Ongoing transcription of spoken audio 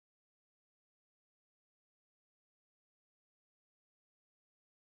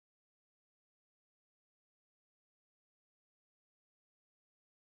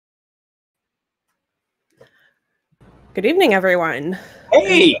Good evening, everyone.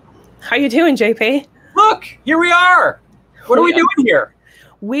 Hey, How you doing, JP? look, here we are. What are we doing here?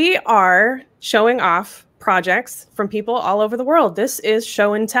 We are showing off projects from people all over the world. This is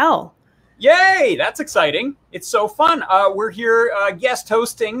Show and Tell. Yay, that's exciting. It's so fun. We're here guest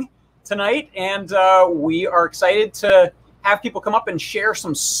hosting tonight, and we are excited to have people come up and share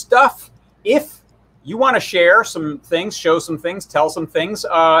some stuff. If you want to share some things, show some things, tell some things,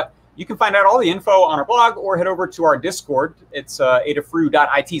 you can find out all the info on our blog or head over to our Discord. It's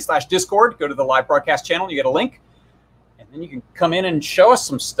adafru.it/Discord. Go to the live broadcast channel, you get a link, and then you can come in and show us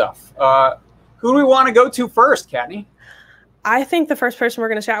some stuff. Who do we want to go to first, Kattni? I think the first person we're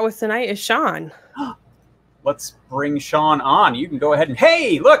going to chat with tonight is Sean. Let's bring Sean on. You can go ahead and,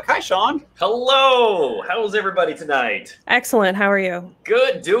 hey, look, hi, Sean. Hello. How's everybody tonight? Excellent. How are you?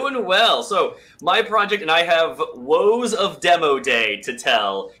 Good. Doing well. So my project and I have woes of demo day to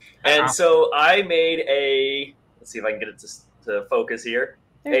tell. And so I made a, let's see if I can get it to focus here,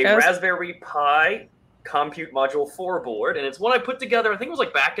 a Raspberry Pi Compute Module 4 board. And it's one I put together, I think it was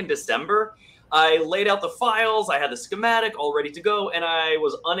like back in December. I laid out the files, I had the schematic all ready to go, and I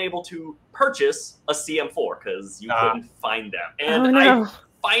was unable to purchase a CM4 because you couldn't find them. And I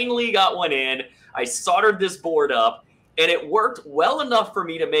finally got one in. I soldered this board up, and it worked well enough for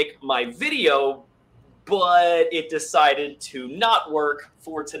me to make my video, but it decided to not work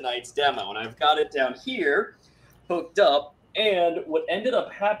for tonight's demo. And I've got it down here, hooked up, and what ended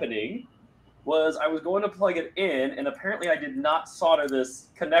up happening was I was going to plug it in, and apparently I did not solder this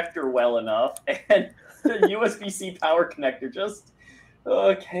connector well enough, and the USB-C power connector just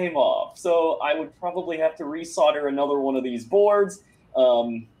came off. So I would probably have to resolder another one of these boards.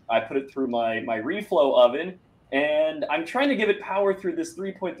 I put it through my reflow oven, and I'm trying to give it power through this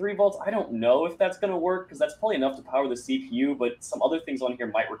 3.3 volts. I don't know if that's going to work, because that's probably enough to power the CPU, but some other things on here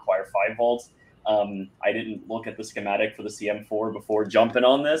might require 5 volts. I didn't look at the schematic for the CM4 before jumping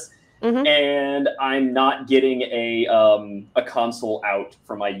on this. And I'm not getting a console out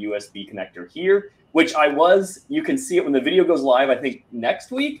from my USB connector here, which you can see it when the video goes live, I think next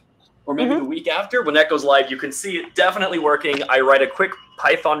week or maybe the week after. When that goes live, you can see it definitely working. I write a quick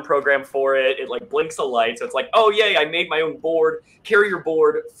Python program for it. It like blinks a light. So it's like, oh, yay, I made my own board, carrier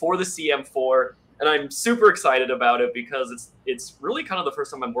board for the CM4. And I'm super excited about it because it's really kind of the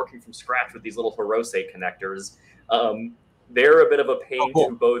first time I'm working from scratch with these little Hirose connectors. They're a bit of a pain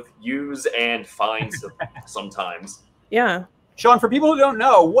to both use and find sometimes. Yeah. Sean, for people who don't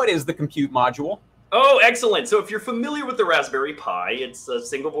know, what is the compute module? Oh, excellent. So if you're familiar with the Raspberry Pi, it's a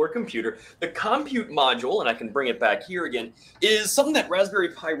single board computer. The compute module, and I can bring it back here again, is something that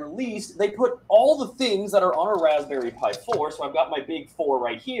Raspberry Pi released. They put all the things that are on a Raspberry Pi 4. So I've got my big 4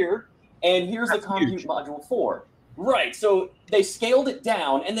 right here. And here's the compute module 4. Right. So they scaled it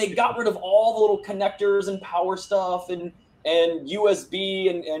down, and they got rid of all the little connectors and power stuff and USB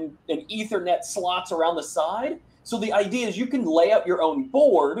and Ethernet slots around the side. So the idea is you can lay out your own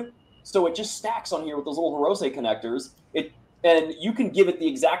board, so it just stacks on here with those little Hirose connectors. And you can give it the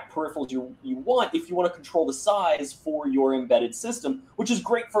exact peripherals you want if you want to control the size for your embedded system, which is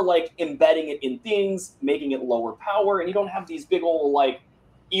great for like embedding it in things, making it lower power, and you don't have these big old like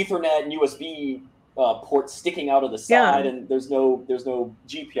Ethernet and USB ports sticking out of the side, and there's no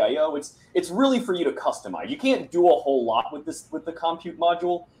GPIO. It's really for you to customize. You can't do a whole lot with the compute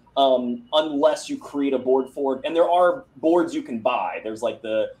module unless you create a board for it. And there are boards you can buy. There's like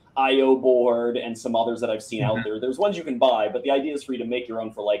the IO board and some others that I've seen out there. There's ones you can buy, but the idea is for you to make your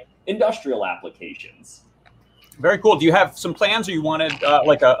own for like industrial applications. Very cool. Do you have some plans, or you wanted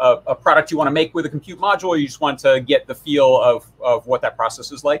like a product you want to make with a compute module, or you just want to get the feel of what that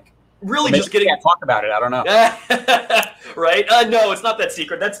process is like? Really just getting talk about it. I don't know. Right? No, it's not that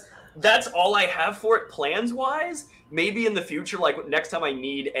secret. That's all I have for it plans wise. Maybe in the future, like next time I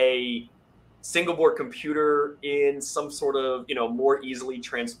need a single board computer in some sort of, more easily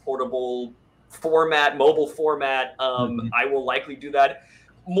transportable format, mobile format, I will likely do that.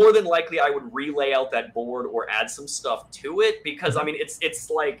 More than likely, I would relay out that board or add some stuff to it because I mean, it's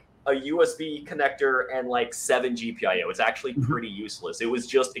like a USB connector and like 7 GPIO. It's actually pretty useless. It was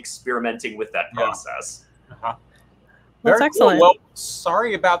just experimenting with that process. That's excellent. Cool. Well,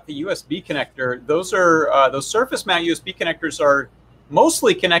 sorry about the USB connector. Those are those surface mount USB connectors are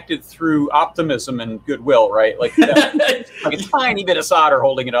mostly connected through Optimism and Goodwill, right? Like, like a tiny bit of solder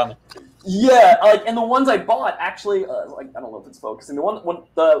holding it on. Yeah, and the ones I bought actually, like I don't know if it's focusing. The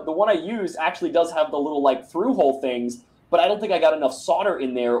one I used actually does have the little like through hole things. But I don't think I got enough solder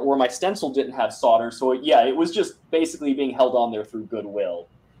in there, or my stencil didn't have solder. So yeah, it was just basically being held on there through Goodwill.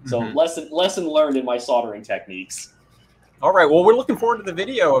 So lesson learned in my soldering techniques. All right. Well, we're looking forward to the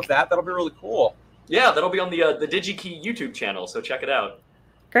video of that. That'll be really cool. Yeah, that'll be on the DigiKey YouTube channel, so check it out.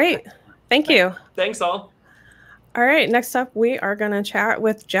 Great. Thank you. Thanks, all. All right, next up, we are going to chat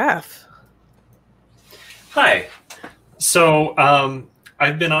with Jeff. Hi. So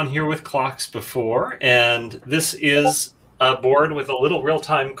I've been on here with clocks before, and this is a board with a little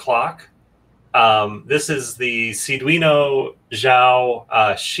real-time clock. This is the Arduino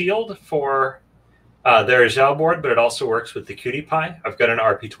Xiao Shield for their Xiao board, but it also works with the Qt Py. I've got an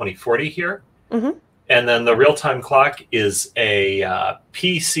RP2040 here. Mm-hmm. And then the real-time clock is a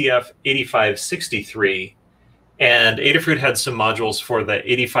PCF 8563. And Adafruit had some modules for the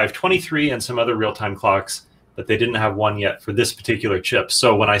 8523 and some other real-time clocks, but they didn't have one yet for this particular chip.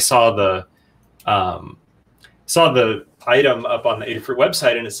 So when I saw the item up on the Adafruit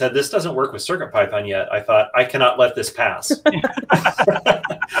website and it said this doesn't work with CircuitPython yet, I thought I cannot let this pass. The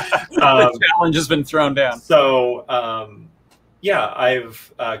challenge has been thrown down. So yeah,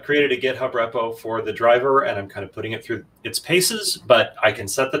 I've created a GitHub repo for the driver, and I'm kind of putting it through its paces. But I can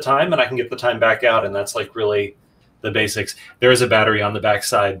set the time, and I can get the time back out, and that's like really the basics. There is a battery on the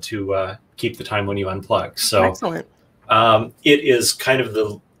backside to keep the time when you unplug. So excellent. It is kind of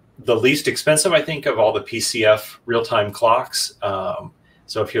the least expensive, I think, of all the PCF real-time clocks.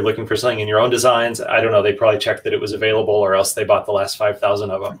 So if you're looking for something in your own designs, I don't know, they probably checked that it was available, or else they bought the last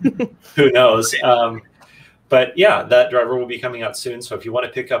 5,000 of them. Who knows? But yeah, that driver will be coming out soon. So if you want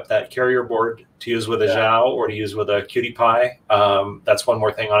to pick up that carrier board to use with a Xiao or to use with a Qt Py, that's one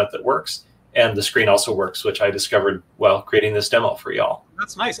more thing on it that works. And the screen also works, which I discovered while creating this demo for y'all.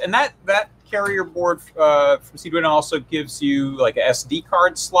 That's nice. And that carrier board from Arduino also gives you like a SD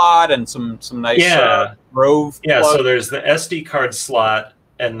card slot and some nice Rove. Yeah, plug. so there's the SD card slot,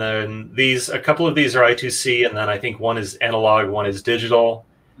 and then a couple of these are I2C, and then I think one is analog, one is digital.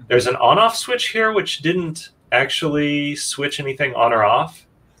 There's an on-off switch here, which didn't actually switch anything on or off.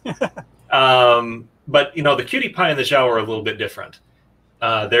 But you know, the Qt Py and the Xiao are a little bit different.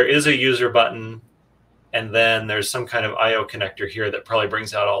 There is a user button, and then there's some kind of I/O connector here that probably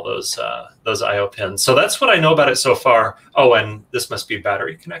brings out all those I/O pins. So that's what I know about it so far. Oh, and this must be a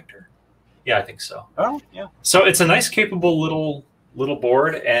battery connector. Yeah, I think so. Oh, yeah. So it's a nice, capable little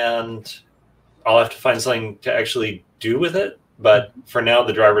board, and I'll have to find something to actually do with it. But for now,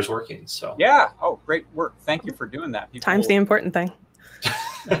 the driver's working. So yeah. Oh, great work. Thank you for doing that. Time's the important thing.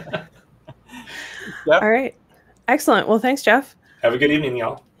 All right. Excellent. Well, thanks, Jeff. Have a good evening,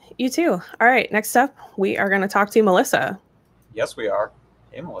 y'all. You too. All right. Next up, we are going to talk to Melissa. Yes, we are.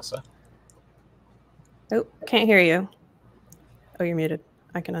 Hey, Melissa. Oh, can't hear you. Oh, you're muted.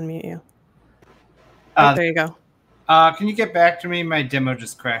 I can unmute you. Oh, there you go. Can you get back to me? My demo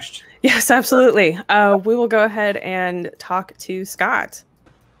just crashed. Yes, absolutely. We will go ahead and talk to Scott.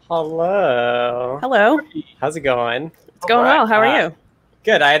 Hello. Hello. How's it going? It's going well. How are you?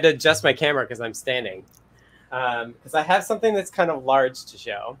 Good. I had to adjust my camera because I'm standing. Because I have something that's kind of large to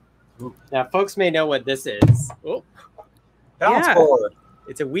show. Ooh. Now, folks may know what this is. Oh. Balance board.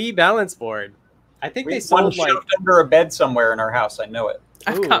 It's a Wii balance board. I think they sold one shoved under a bed somewhere in our house. I know it.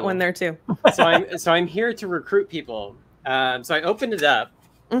 I've got one there too. So I'm here to recruit people. So I opened it up.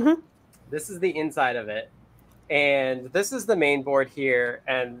 Mm-hmm. This is the inside of it. And this is the main board here.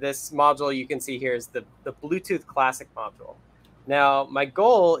 And this module you can see here is the Bluetooth Classic module. Now, my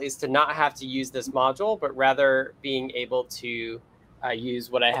goal is to not have to use this module, but rather being able to use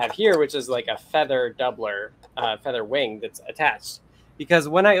what I have here, which is like a feather doubler, feather wing that's attached. Because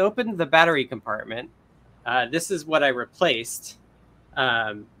when I opened the battery compartment, this is what I replaced.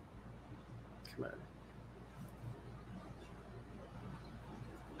 Come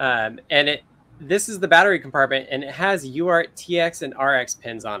on. And this is the battery compartment, and it has UART TX and RX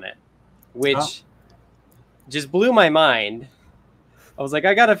pins on it, which just blew my mind. I was like,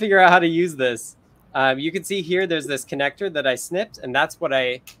 I got to figure out how to use this. You can see here, there's this connector that I snipped, and that's what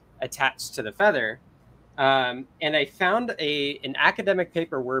I attached to the feather. And I found an academic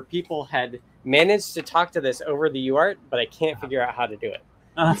paper where people had managed to talk to this over the UART, but I can't figure out how to do it.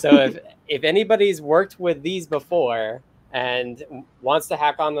 So if anybody's worked with these before and wants to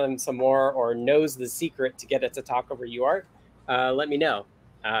hack on them some more or knows the secret to get it to talk over UART, let me know,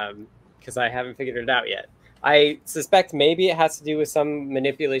 because I haven't figured it out yet. I suspect maybe it has to do with some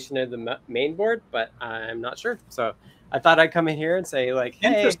manipulation of the main board, but I'm not sure. So I thought I'd come in here and say, like,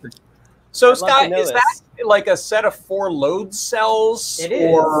 hey. Interesting. So, Scott, is that like a set of 4 load cells? It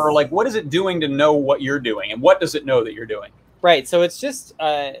is. Or like, what is it doing to know what you're doing? And what does it know that you're doing? Right. So it's just,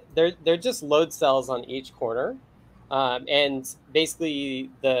 they're just load cells on each corner. And basically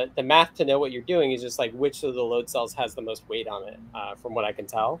the math to know what you're doing is just like which of the load cells has the most weight on it, from what I can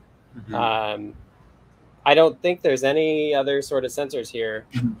tell. Mm-hmm. I don't think there's any other sort of sensors here.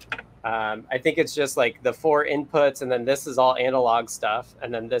 I think it's just like the 4 inputs, and then this is all analog stuff,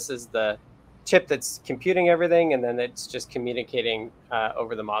 and then this is the chip that's computing everything, and then it's just communicating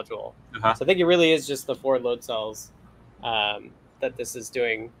over the module. So I think it really is just the 4 load cells that this is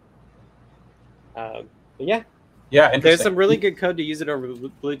doing. But yeah. Yeah, there's some really good code to use it over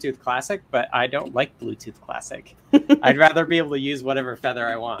Bluetooth Classic, but I don't like Bluetooth Classic. I'd rather be able to use whatever feather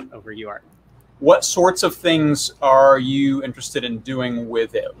I want over UART. What sorts of things are you interested in doing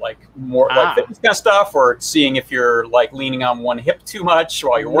with it? Like more like fitness kind of stuff, or seeing if you're like leaning on one hip too much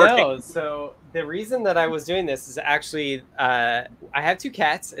while you're working? No, so the reason that I was doing this is actually I have 2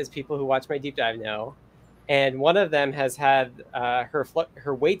 cats, as people who watch my deep dive know, and one of them has had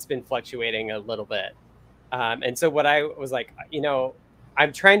her weight's been fluctuating a little bit. And so what I was like,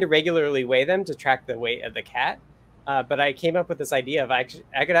 I'm trying to regularly weigh them to track the weight of the cat. But I came up with this idea of I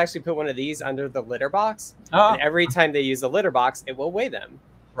could actually put one of these under the litter box. And every time they use the litter box, it will weigh them.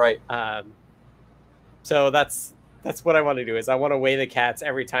 Right. So that's what I want to do, is I want to weigh the cats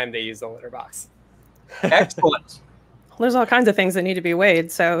every time they use the litter box. Excellent. There's all kinds of things that need to be weighed,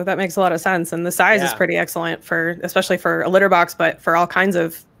 so that makes a lot of sense. And the size is pretty excellent especially for a litter box, but for all kinds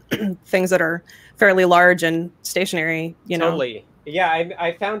of things that are fairly large and stationary, Totally. Yeah,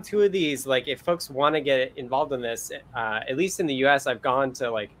 I found 2 of these. Like, if folks want to get involved in this, at least in the US, I've gone to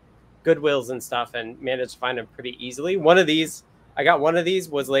like Goodwills and stuff and managed to find them pretty easily. I got one of these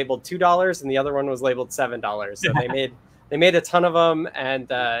was labeled $2, and the other one was labeled $7. So they made a ton of them, and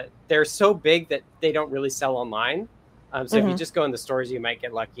they're so big that they don't really sell online. So if you just go in the stores, you might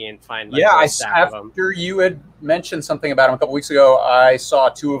get lucky and find a stack of them. After you had mentioned something about them a couple weeks ago, I saw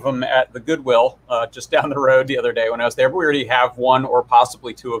 2 of them at the Goodwill just down the road the other day when I was there. But we already have 1 or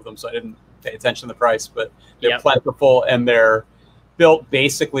possibly 2 of them, so I didn't pay attention to the price. But they're plentiful, and they're built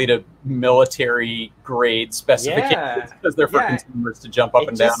basically to military grade specifications because they're for consumers to jump up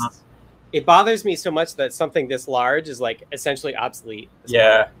and down on. It bothers me so much that something this large is like essentially obsolete.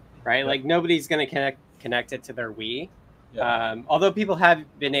 Right? Like nobody's going to connect it to their Wii. Although people have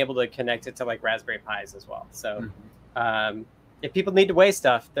been able to connect it to like Raspberry Pis as well. So if people need to weigh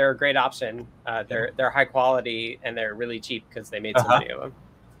stuff, they're a great option. They're high quality, and they're really cheap because they made so many of them.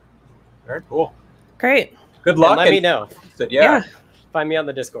 Very cool. Great. Good luck. And let me know. Yeah. Find me on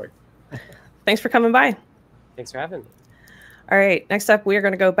the Discord. Thanks for coming by. Thanks for having me. All right. Next up, we are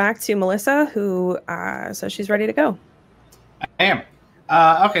going to go back to Melissa, who says she's ready to go. I am.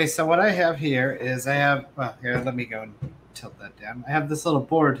 Okay, so what I have here is here, let me go and tilt that down. I have this little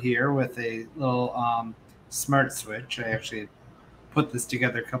board here with a little smart switch. I actually put this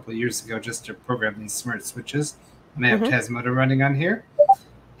together a couple of years ago just to program these smart switches. And I have Tasmoda running on here.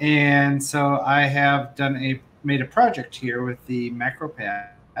 And so I have made a project here with the MacroPad.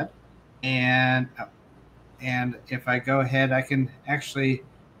 And if I go ahead, I can actually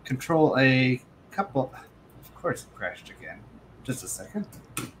control a couple. Of course, it crashed again. Just a second.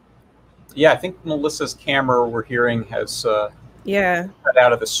 Yeah, I think Melissa's camera we're hearing has cut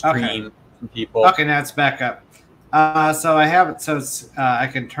out of the screen from people. Okay, now it's back up. So I have it so I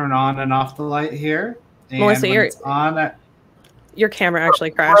can turn on and off the light here. And Melissa, your camera actually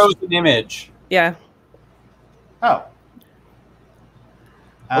crashed. Frozen image. Yeah. Oh.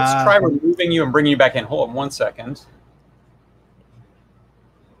 Let's try removing you and bringing you back in. Hold on 1 second.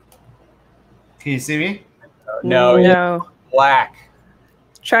 Can you see me? No. Black.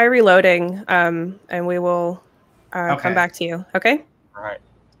 Try reloading, and we will come back to you. Okay. All right.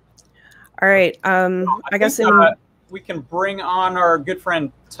 All right. I guess we can bring on our good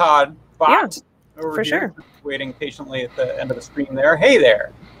friend Todd Bott. Yeah, for sure. Waiting patiently at the end of the stream there. Hey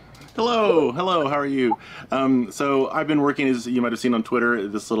there. Hello, how are you? So I've been working, as you might have seen on Twitter,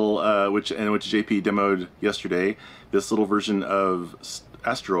 this little which JP demoed yesterday. This little version of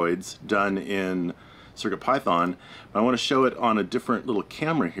Asteroids done in CircuitPython. I want to show it on a different little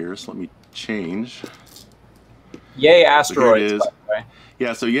camera here, so let me change. Yay, Asteroids. So here it is.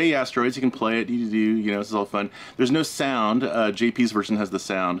 Yeah, so yay, Asteroids. You can play it. This is all fun. There's no sound. JP's version has the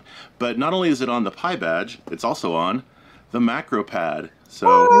sound. But not only is it on the Pi badge, it's also on the MacroPad.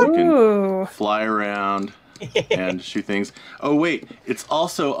 So you can fly around and shoot things. Oh, wait. It's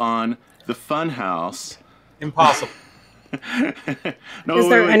also on the Funhouse. Impossible. No, is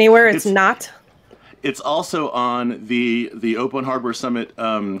there anywhere it's not? It's also on the Open Hardware Summit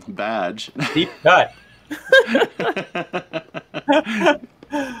badge. Deep cut.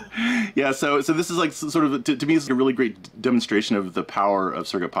 Yeah, so this is like sort of, to me, it's a really great demonstration of the power of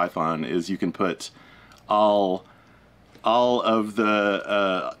CircuitPython. Is you can put all of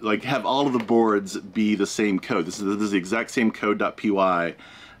the have all of the boards be the same code. This is the exact same code.py,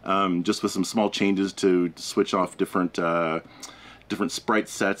 just with some small changes to switch off different different sprite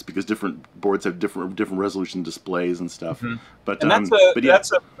sets because different boards have different resolution displays and stuff. But and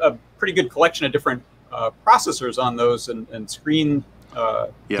that's a pretty good collection of different processors on those and screen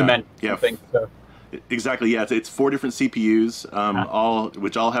dimensions. Things. So. Exactly. Yeah, it's 4 different CPUs,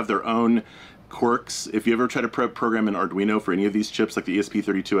 which all have their own quirks. If you ever try to program an Arduino for any of these chips, like the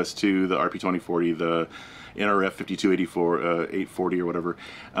ESP32S2, the RP2040, the NRF5284, 840 or whatever,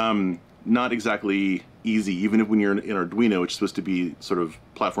 not exactly easy, even when you're in Arduino, which is supposed to be sort of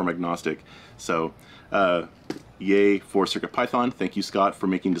platform agnostic. So, yay for CircuitPython. Thank you, Scott, for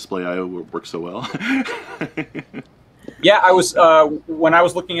making Display.io work so well. Yeah, I was when I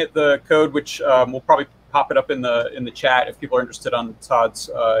was looking at the code, which we'll probably pop it up in the chat if people are interested on Todd's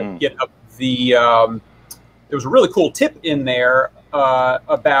GitHub. There was a really cool tip in there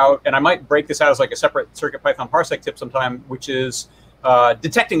about, and I might break this out as like a separate CircuitPython parsec tip sometime, which is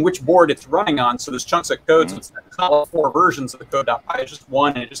detecting which board it's running on. So there's chunks of code, so it's not like 4 versions of the code.py, it's just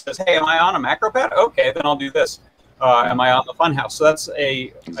one, and it just says, hey, am I on a MacroPad? Okay, then I'll do this. Am I on the Funhouse? So that's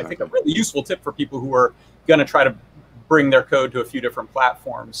I think a really useful tip for people who are going to try to bring their code to a few different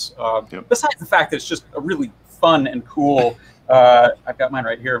platforms. Besides the fact that it's just a really fun and cool, I've got mine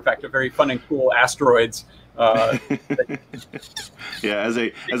right here, in fact, a very fun and cool asteroids. Yeah, as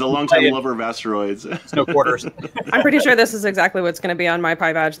a longtime lover of asteroids. No quarters. I'm pretty sure this is exactly what's going to be on my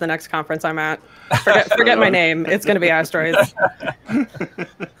Pi badge the next conference I'm at. Forget my name. It's going to be asteroids.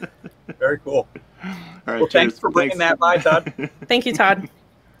 Very cool. All right, well, thanks for bringing that by, Todd. Thank you, Todd.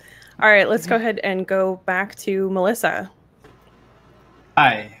 All right, let's go ahead and go back to Melissa.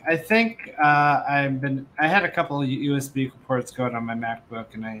 Hi, I think I had a couple of USB ports going on my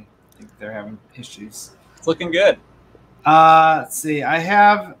MacBook, and I think they're having issues. It's looking good. Let's see. I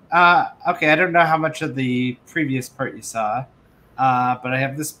have okay. I don't know how much of the previous part you saw, but I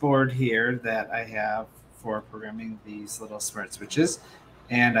have this board here that I have for programming these little smart switches,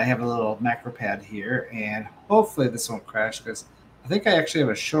 and I have a little MacroPad here, and hopefully this won't crash because I think I actually have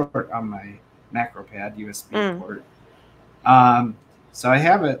a short on my MacroPad USB port. So I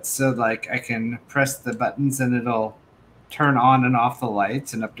have it so like I can press the buttons and it'll turn on and off the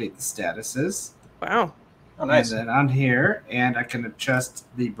lights and update the statuses. Wow. Oh, nice. And then on here, and I can adjust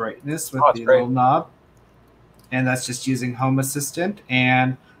the brightness with the little knob. And that's just using Home Assistant.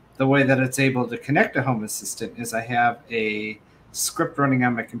 And the way that it's able to connect to Home Assistant is I have a script running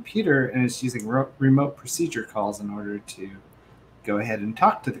on my computer, and it's using remote procedure calls in order to go ahead and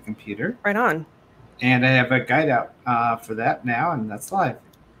talk to the computer. Right on. And I have a guide out for that now, and that's live.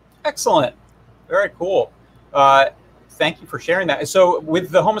 Excellent. Very cool. Thank you for sharing that. So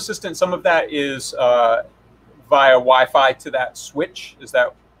with the Home Assistant, some of that is via Wi-Fi to that switch. Is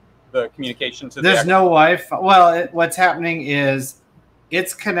that the communication to There's no Wi-Fi. Well, what's happening is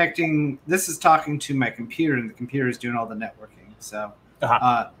it's connecting. This is talking to my computer, and the computer is doing all the networking. So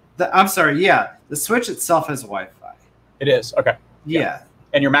I'm sorry. Yeah, the switch itself has Wi-Fi. It is. Okay. Yeah.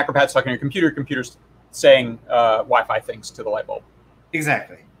 And your MacroPad's talking to your computer. Computer's saying Wi-Fi things to the light bulb.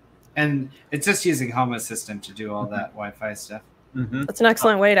 Exactly. And it's just using Home Assistant to do all that Wi-Fi stuff. That's an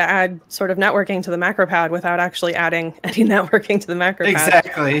excellent way to add sort of networking to the MacroPad without actually adding any networking to the MacroPad.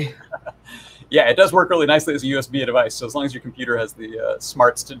 Exactly. Yeah, it does work really nicely as a USB device. So as long as your computer has the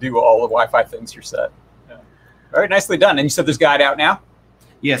smarts to do all the Wi-Fi things, you're set. Yeah. Very nicely done. And you said there's guide out now?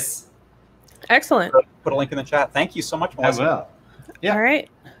 Yes. Excellent. Put a link in the chat. Thank you so much, Melissa. I will. Yeah. All right.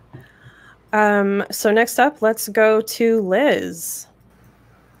 So next up, let's go to Liz.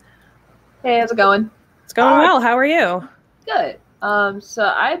 Hey, how's it going? It's going well. How are you? Good. So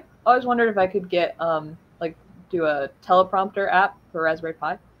I always wondered if I could get do a teleprompter app for Raspberry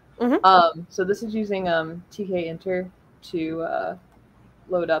Pi. So this is using TK-Inter to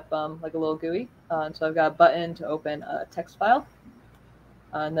load up like a little GUI. So I've got a button to open a text file,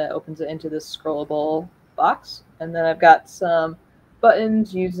 and that opens it into this scrollable box. And then I've got some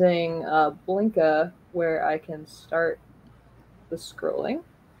buttons using Blinka where I can start the scrolling.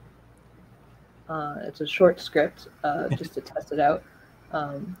 It's a short script just to test it out.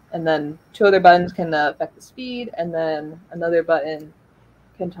 And then 2 other buttons can affect the speed, and then another button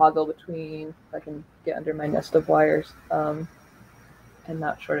can toggle between, if I can get under my nest of wires and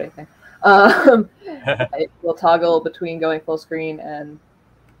not short anything. It will toggle between going full screen and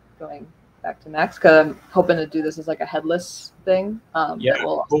going back to max, because I'm hoping to do this as like a headless thing that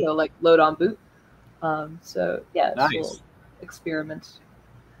will also like load on boot. So yeah, nice. We'll experiment.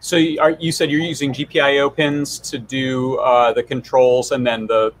 So you said you're using GPIO pins to do the controls, and then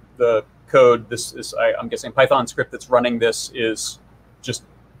the code. This is, I'm guessing, Python script that's running this is just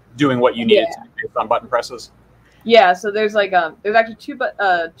doing what you need to do based on button presses. Yeah. So there's like there's actually two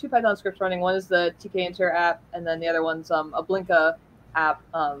Python scripts running. One is the TK-Inter app, and then the other one's a Blinka app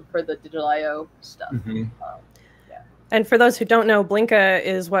for the digital I/O stuff. And for those who don't know, Blinka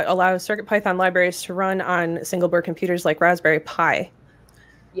is what allows CircuitPython libraries to run on single board computers like Raspberry Pi.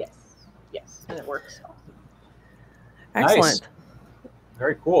 Yes, and it works. Excellent. Nice.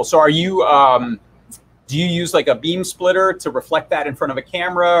 Very cool. So are you, do you use like a beam splitter to reflect that in front of a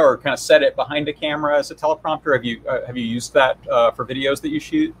camera, or kind of set it behind a camera as a teleprompter? Have you used that for videos that you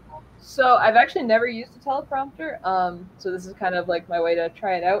shoot? So I've actually never used a teleprompter. So this is kind of like my way to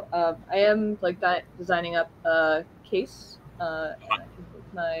try it out. I am like designing up a case. And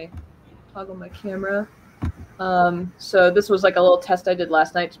I can toggle my camera. So this was like a little test I did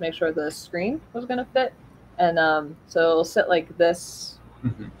last night to make sure the screen was going to fit. And so it'll sit like this,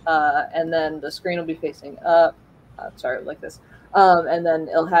 and then the screen will be facing up. Sorry, like this. And then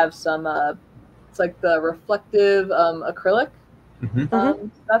it'll have some, it's like the reflective acrylic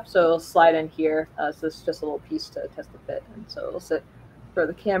stuff. So it'll slide in here. So it's just a little piece to test the fit. And so it'll sit for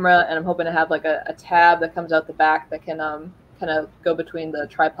the camera. And I'm hoping to have like a tab that comes out the back that can kind of go between the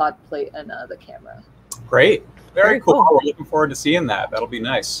tripod plate and the camera. Great. Very cool. We're looking forward to seeing that. That'll be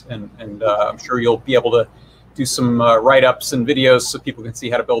nice. And I'm sure you'll be able to do some write-ups and videos so people can see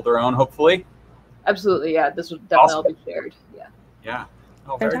how to build their own, hopefully. Absolutely, yeah. This will definitely all be shared. Yeah. Yeah.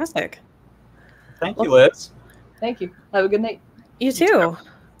 Oh, fantastic. Thank you, Liz. Thank you. Have a good night. You too.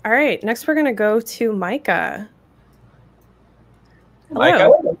 All right. Next, we're going to go to Micah.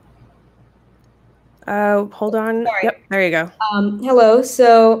 Hello. Micah. Hold on. Sorry. Yep, there you go. Hello.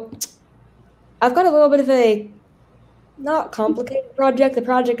 So I've got a little bit of a not complicated project. The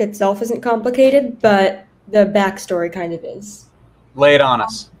project itself isn't complicated, but the backstory kind of is. Lay it on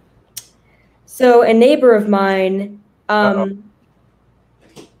us. So a neighbor of mine,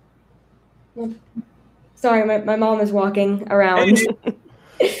 sorry, my mom is walking around.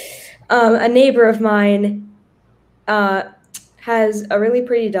 A neighbor of mine has a really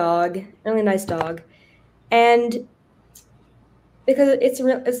pretty dog, really nice dog, and because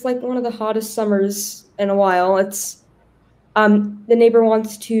it's like one of the hottest summers in a while, it's the neighbor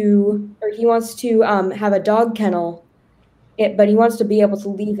wants to have a dog kennel, but he wants to be able to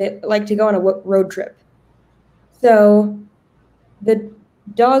leave it, like to go on a road trip. So the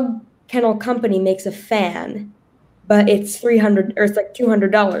dog kennel company makes a fan, but it's $300 or it's like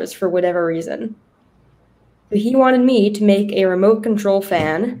 $200 for whatever reason. So he wanted me to make a remote control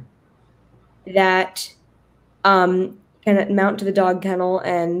fan that can mount to the dog kennel,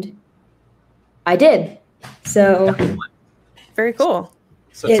 and I did. So very cool.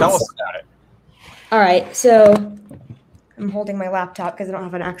 So tell us about it. All right, so I'm holding my laptop because I don't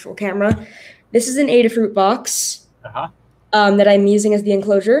have an actual camera. This is an Adafruit box that I'm using as the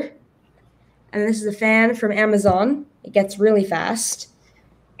enclosure. And this is a fan from Amazon. It gets really fast.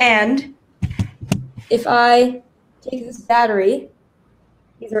 And if I take this battery,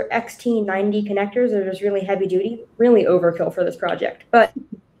 these are XT90 connectors. They're just really heavy duty, really overkill for this project. But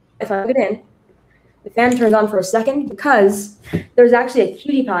if I plug it in, the fan turns on for a second because there's actually a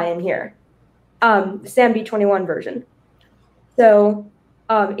Qt Py in here, the SAMD21 version. So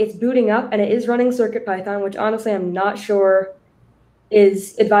it's booting up, and it is running CircuitPython, which honestly I'm not sure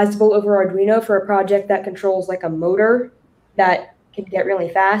is advisable over Arduino for a project that controls like a motor that can get really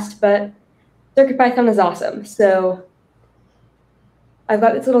fast. But CircuitPython is awesome. So I've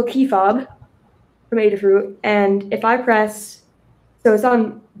got this little key fob from Adafruit, and if I press, so it's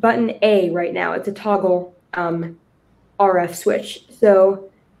on button A right now. It's a toggle RF switch.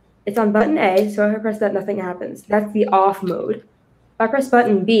 So it's on button A, so if I press that, nothing happens. That's the off mode. If I press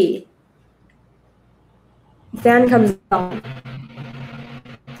button B, the fan comes on.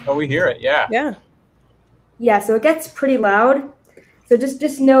 Oh, we hear it, yeah. Yeah. Yeah, so it gets pretty loud. So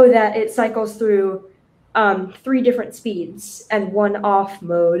just know that it cycles through 3 different speeds and 1 off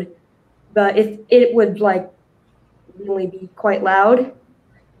mode. But if it would like really be quite loud, I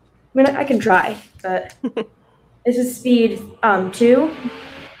mean, I can try, but this is speed 2,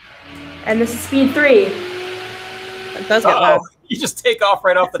 and this is speed 3. It does get loud. You just take off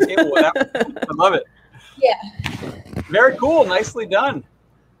right off the table with that. I love it. Yeah. Very cool. Nicely done.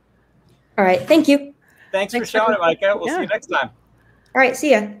 All right. Thank you. Thanks for showing it, Micah. We'll see you next time. All right.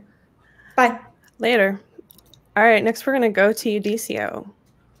 See ya. Bye. Later. All right. Next, we're going to go to Udisio.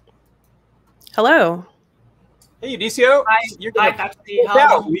 Hello. Hey, Udisio. You're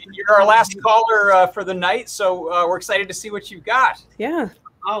our last caller for the night, so we're excited to see what you've got. Yeah.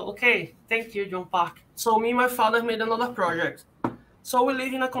 Oh, okay. Thank you, John Park. So me and my father made another project. So we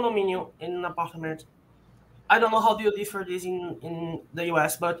live in a condominium in an apartment. I don't know how do you differ this in the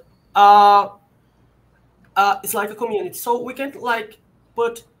US, but it's like a community. So we can like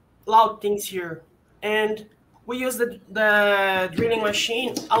put loud things here, and we use the drilling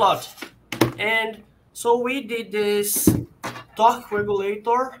machine a lot. And so we did this torque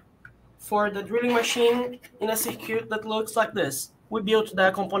regulator for the drilling machine in a circuit that looks like this. We built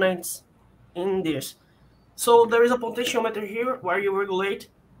the components in this. So there is a potentiometer here where you regulate.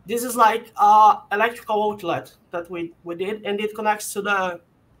 This is like an electrical outlet that we did, and it connects to the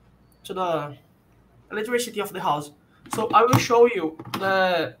electricity of the house. So I will show you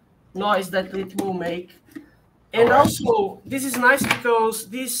the noise that it will make. And also, this is nice because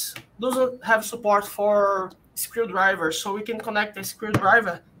this doesn't have support for screwdrivers, so we can connect a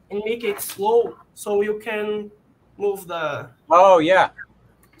screwdriver and make it slow, so you can move the. Oh yeah.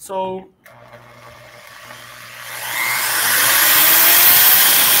 So.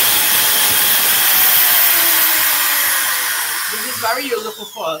 This is very useful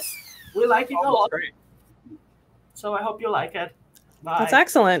for us. We like it a lot. Great. So I hope you like it. Bye. That's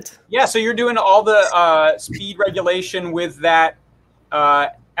excellent. Yeah, so you're doing all the speed regulation with that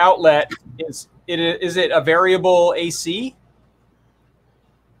outlet. Is it a variable AC?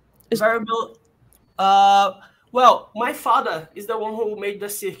 Variable. Well, my father is the one who made the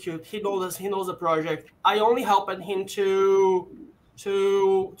circuit. He knows the project. I only helped him to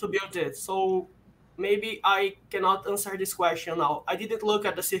build it. So maybe I cannot answer this question now. I didn't look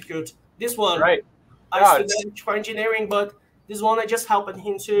at the circuit. This one, right? I studied for engineering, but this one I just helped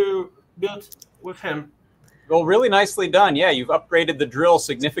him to build with him. Well, really nicely done. Yeah, you've upgraded the drill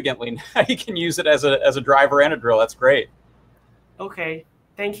significantly. Now you can use it as a driver and a drill. That's great. Okay,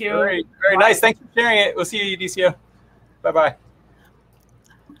 thank you. Very nice. Thanks for sharing it. We'll see you, DCO. Bye-bye.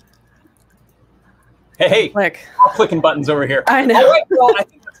 Hey, clicking buttons over here. I know. All right, well, I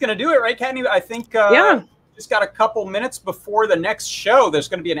think that's going to do it, right, Kattni? I think yeah. Just got a couple minutes before the next show. There's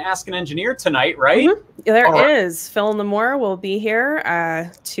going to be an Ask an Engineer tonight, right? Mm-hmm. There is. Phil Namor will be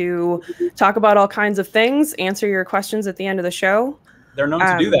here to talk about all kinds of things, answer your questions at the end of the show. They're known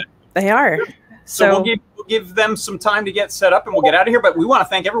to do that. They are. So we'll give them some time to get set up, and we'll get out of here. But we want to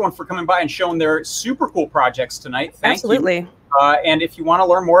thank everyone for coming by and showing their super cool projects tonight. Thank you. And if you want to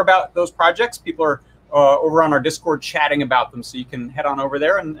learn more about those projects, people are over on our Discord chatting about them. So you can head on over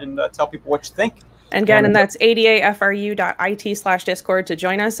there and tell people what you think. And again, and that's adafru.it/Discord to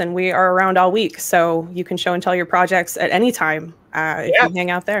join us. And we are around all week. So you can show and tell your projects at any time if you hang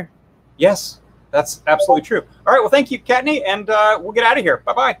out there. Yes, that's absolutely true. All right. Well, thank you, Kattni. And we'll get out of here.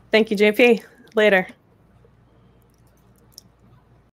 Bye-bye. Thank you, JP. Later.